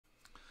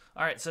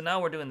All right, so now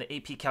we're doing the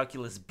AP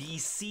Calculus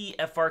BC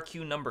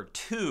FRQ number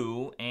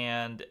 2,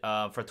 and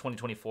for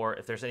 2024,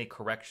 if there's any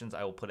corrections,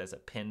 I will put as a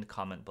pinned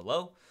comment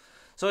below.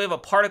 So we have a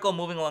particle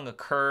moving along a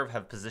curve,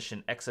 have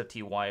position x of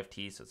t, y of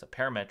t, so it's a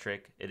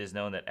parametric. It is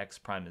known that x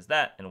prime is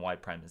that and y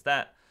prime is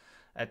that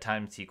at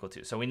time t equal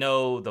 2. So we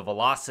know the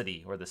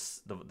velocity, or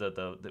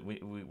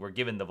we're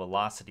given the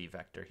velocity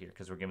vector here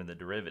because we're given the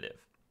derivative,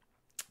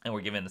 and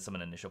we're given some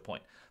initial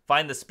point.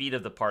 Find the speed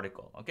of the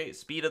particle. Okay,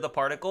 speed of the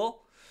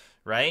particle,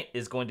 right,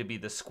 is going to be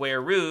the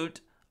square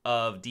root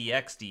of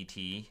dx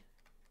dt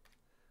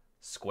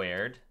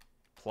squared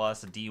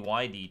plus dy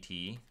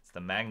dt. It's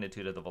the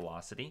magnitude of the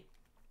velocity.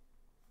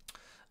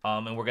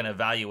 And we're going to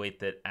evaluate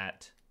that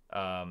at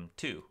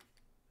 2,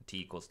 t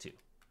equals 2.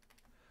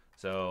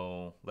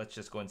 So let's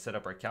just go and set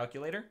up our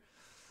calculator.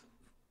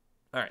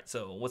 All right,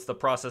 so what's the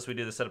process we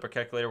do to set up our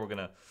calculator?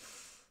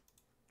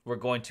 We're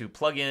going to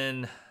plug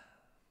in,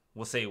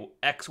 we'll say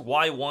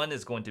y1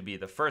 is going to be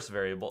the first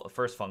variable,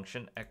 first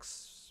function,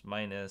 x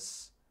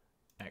minus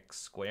x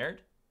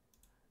squared.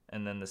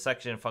 And then the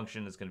second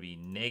function is going to be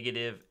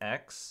negative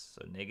x,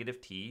 so negative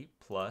t,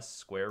 plus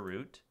square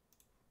root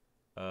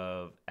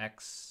of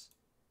x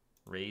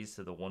raised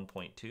to the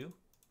 1.2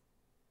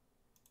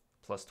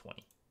 plus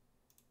 20.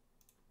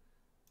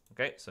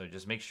 Okay, so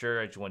just make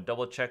sure, I just want to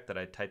double check that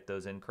I typed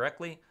those in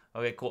correctly.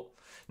 Okay, cool.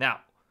 Now,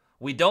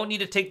 we don't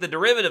need to take the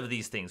derivative of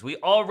these things. We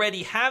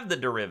already have the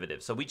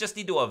derivative, so we just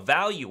need to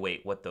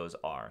evaluate what those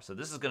are. So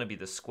this is going to be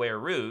the square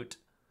root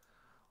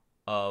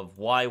of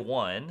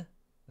y1.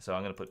 So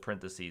I'm going to put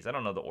parentheses. I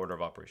don't know the order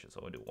of operations.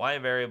 So we'll do y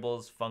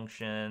variables,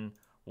 function,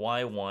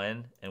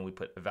 y1, and we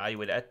put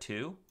evaluate at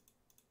 2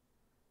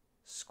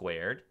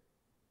 squared.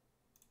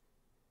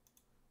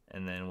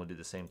 And then we'll do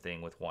the same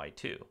thing with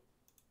y2.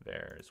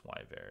 Vars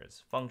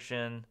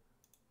function,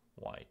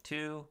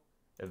 y2,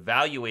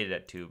 evaluated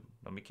at 2.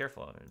 Don't be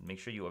careful. Make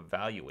sure you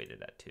evaluate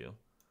it at 2.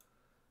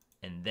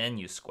 And then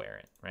you square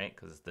it, right?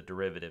 Because the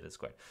derivative is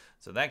squared.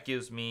 So that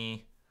gives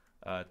me,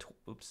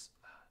 oops,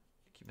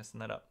 I keep messing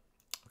that up.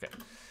 Okay,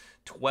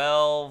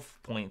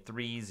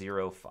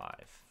 12.305.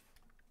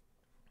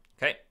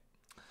 Okay.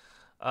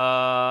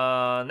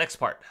 Next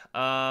part.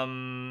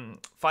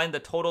 Find the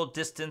total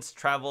distance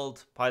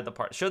traveled by the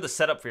part. Show the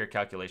setup for your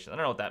calculation. I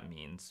don't know what that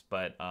means,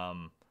 but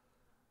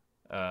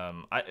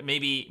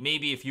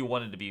maybe if you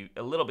wanted to be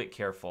a little bit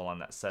careful on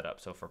that setup.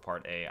 So for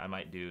part A, I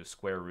might do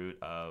square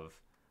root of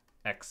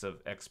x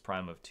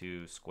prime of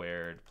 2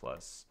 squared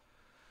plus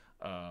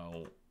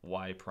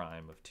y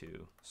prime of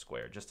 2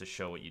 squared, just to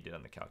show what you did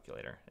on the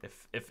calculator.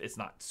 If it's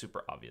not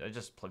super obvious, I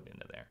just plugged it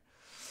into there.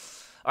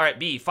 All right,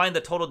 B, find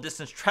the total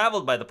distance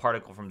traveled by the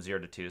particle from 0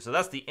 to 2. So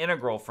that's the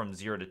integral from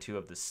 0 to 2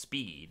 of the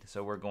speed.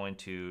 So we're going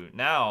to,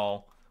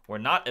 now, we're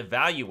not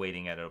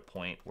evaluating at a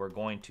point. We're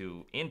going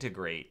to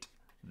integrate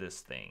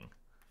this thing.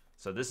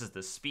 So this is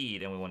the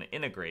speed, and we want to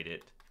integrate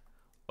it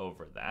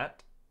over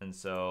that. And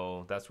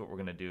so that's what we're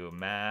going to do.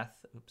 Math,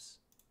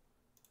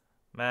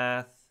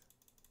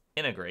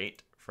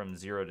 integrate from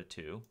 0 to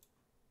 2.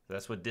 So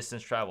that's what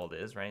distance traveled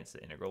is, right? It's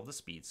the integral of the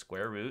speed,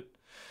 square root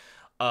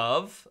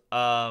of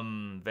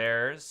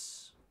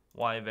vars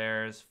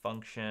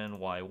function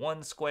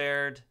y1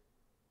 squared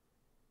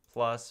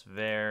plus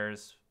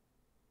vars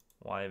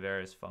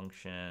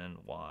function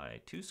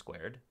y2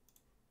 squared,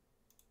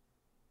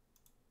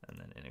 and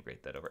then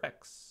integrate that over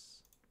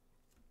x.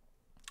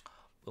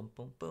 Boom,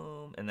 boom,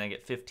 boom, and then I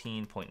get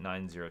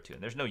 15.902.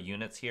 And there's no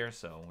units here,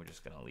 so we're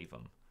just gonna leave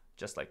them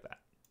just like that.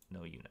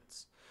 No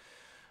units.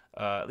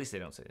 At least they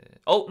don't say that.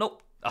 Oh,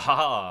 nope.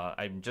 Aha,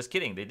 I'm just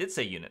kidding. They did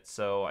say units,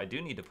 so I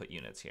do need to put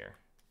units here.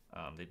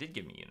 They did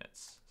give me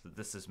units. So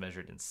this is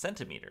measured in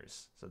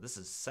centimeters. So this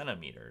is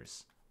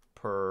centimeters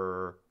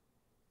per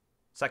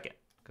second,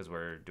 because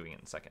we're doing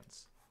it in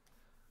seconds.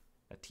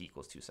 At t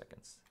equals 2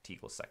 seconds. T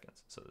equals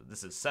seconds. So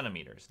this is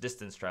centimeters.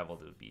 Distance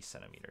traveled would be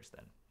centimeters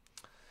then.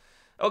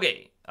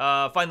 Okay,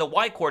 find the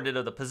y-coordinate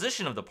of the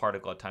position of the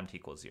particle at time t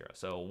equals 0.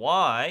 So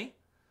y,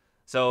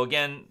 so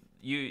again,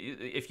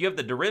 if you have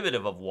the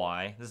derivative of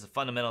y, this is a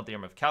fundamental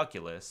theorem of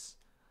calculus.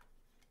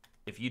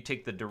 If you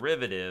take the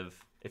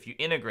derivative, if you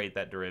integrate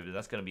that derivative,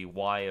 that's going to be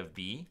y of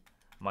b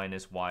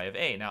minus y of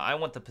a. Now, I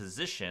want the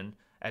position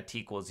at t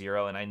equals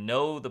 0, and I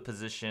know the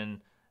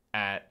position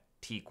at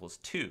t equals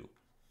 2.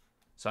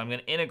 So I'm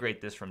going to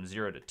integrate this from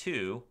 0 to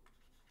 2,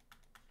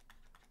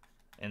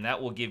 and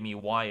that will give me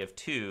y of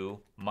 2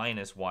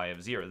 minus y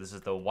of 0. This is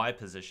the y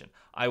position.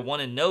 I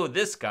want to know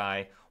this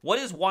guy. What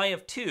is y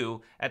of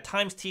 2? At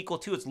times t equal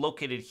 2, it's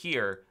located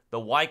here. The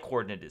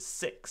y-coordinate is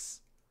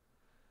 6.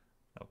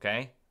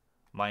 Okay?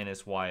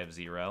 Minus y of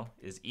 0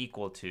 is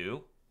equal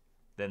to,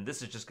 then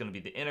this is just going to be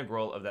the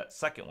integral of that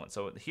second one.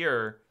 So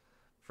here,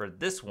 for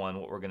this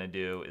one, what we're going to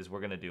do is we're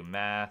going to do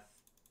math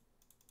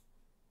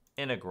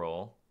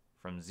integral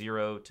from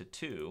 0 to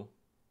 2.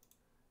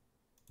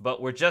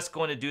 But we're just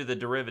going to do the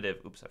derivative.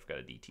 Oops, I forgot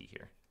a dt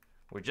here.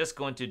 We're just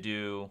going to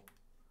do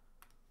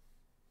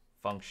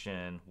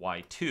function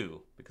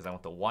y2 because I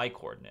want the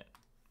y-coordinate,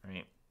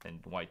 right?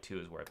 And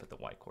y2 is where I put the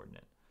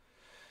y-coordinate.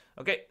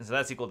 Okay, so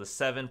that's equal to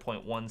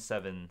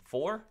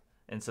 7.174.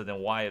 And so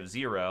then y of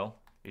 0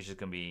 is just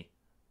going to be,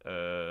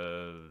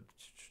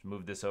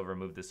 move this over,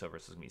 so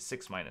it's going to be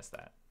 6 minus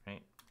that,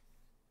 right?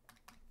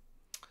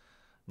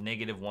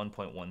 Negative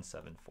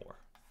 1.174.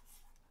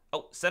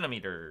 Oh,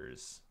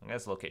 centimeters.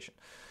 That's location.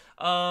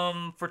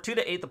 For 2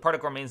 to 8, the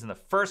particle remains in the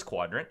first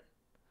quadrant.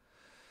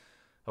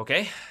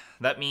 Okay,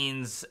 that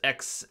means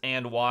x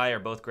and y are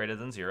both greater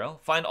than 0.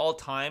 Find all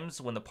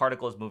times when the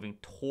particle is moving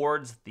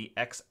towards the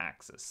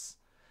x-axis.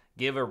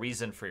 Give a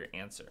reason for your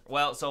answer.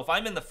 Well, so if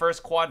I'm in the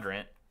first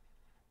quadrant,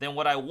 then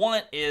what I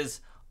want is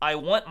I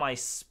want my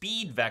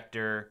speed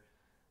vector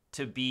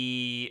to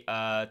be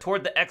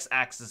toward the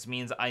x-axis.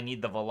 Means I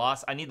need the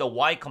velocity. I need the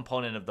y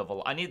component of the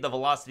I need the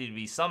velocity to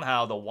be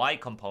somehow the y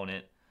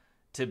component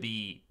to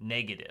be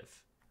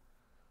negative.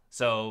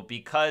 So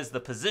because the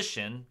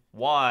position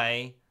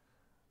y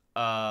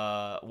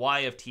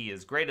of t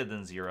is greater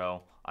than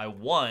 0, I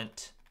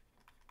want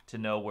to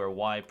know where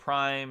y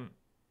prime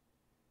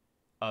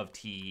of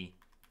t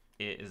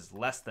is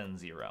less than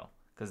 0,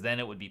 because then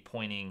it would be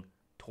pointing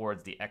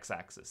towards the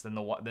x-axis. Then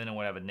it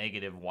would have a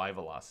negative y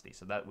velocity,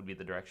 so that would be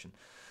the direction.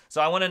 So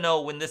I want to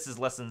know when this is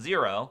less than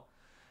 0,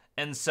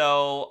 and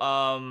so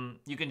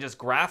you can just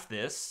graph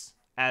this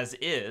as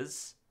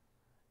is,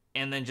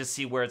 and then just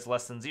see where it's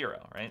less than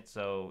 0, right?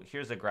 So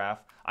here's a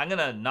graph. I'm going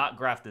to not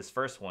graph this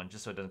first one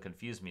just so it doesn't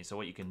confuse me. So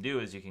what you can do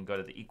is you can go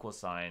to the equal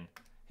sign,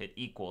 hit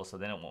equal, so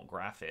then it won't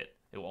graph it.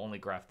 It will only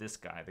graph this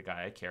guy, the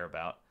guy I care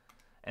about.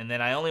 And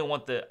then I only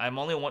want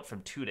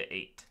from 2 to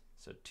 8.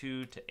 So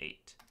 2 to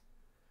 8.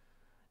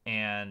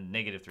 And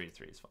negative 3 to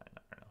 3 is fine.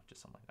 I don't know,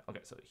 just something like that.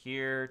 Okay, so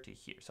here to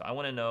here. So I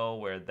want to know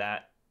where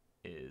that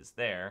is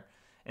there.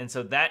 And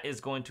so that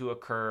is going to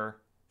occur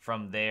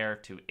from there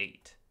to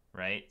 8,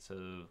 right?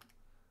 So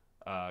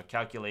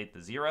calculate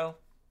the 0.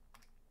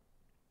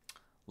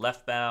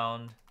 Left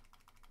bound,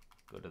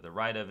 go to the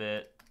right of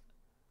it.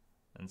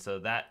 And so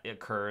that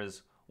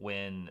occurs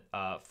when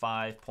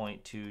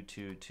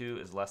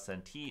 5.222 is less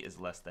than t is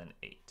less than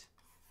 8.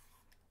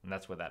 And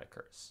that's where that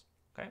occurs.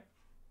 Okay?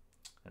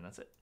 And that's it.